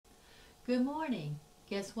Good morning.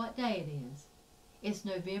 Guess what day it is? It's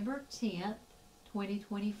November 10th,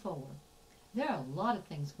 2024. There are a lot of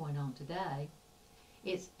things going on today.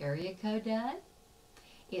 It's Area Code Day.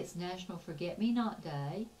 It's National Forget-Me-Not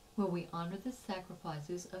Day, where we honor the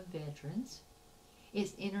sacrifices of veterans.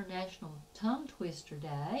 It's International Tongue Twister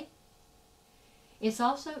Day. It's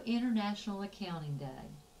also International Accounting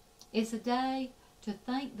Day. It's a day to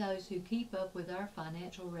thank those who keep up with our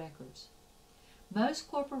financial records.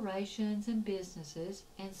 Most corporations and businesses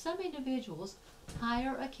and some individuals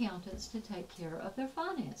hire accountants to take care of their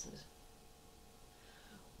finances.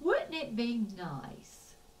 Wouldn't it be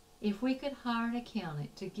nice if we could hire an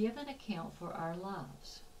accountant to give an account for our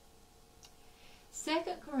lives?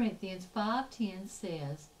 2 Corinthians 5:10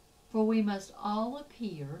 says, "For we must all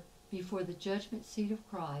appear before the judgment seat of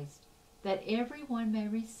Christ, that everyone may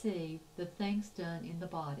receive the things done in the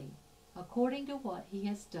body, according to what he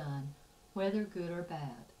has done, whether good or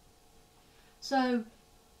bad." So,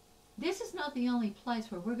 this is not the only place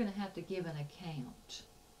where we're going to have to give an account.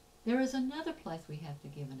 There is another place we have to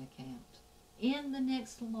give an account, in the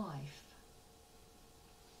next life.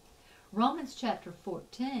 Romans chapter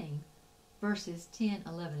 14, verses 10,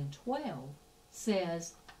 11, and 12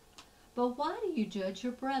 says, "But why do you judge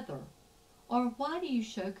your brother? Or why do you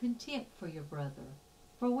show contempt for your brother?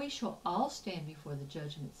 For we shall all stand before the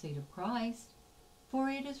judgment seat of Christ. For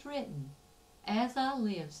it is written, 'As I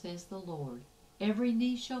live, says the Lord, every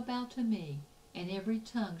knee shall bow to me, and every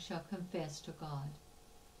tongue shall confess to God.'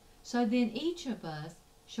 So then each of us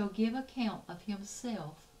shall give account of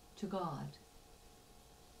himself to God."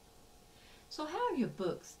 So how are your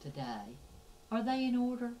books today? Are they in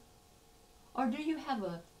order? Or do you have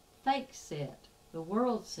a fake set the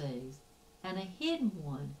world sees and a hidden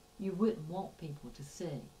one you wouldn't want people to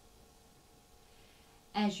see?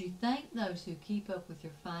 As you thank those who keep up with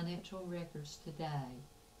your financial records today,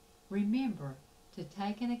 remember to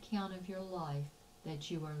take an account of your life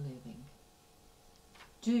that you are living.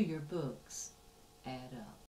 Do your books add up?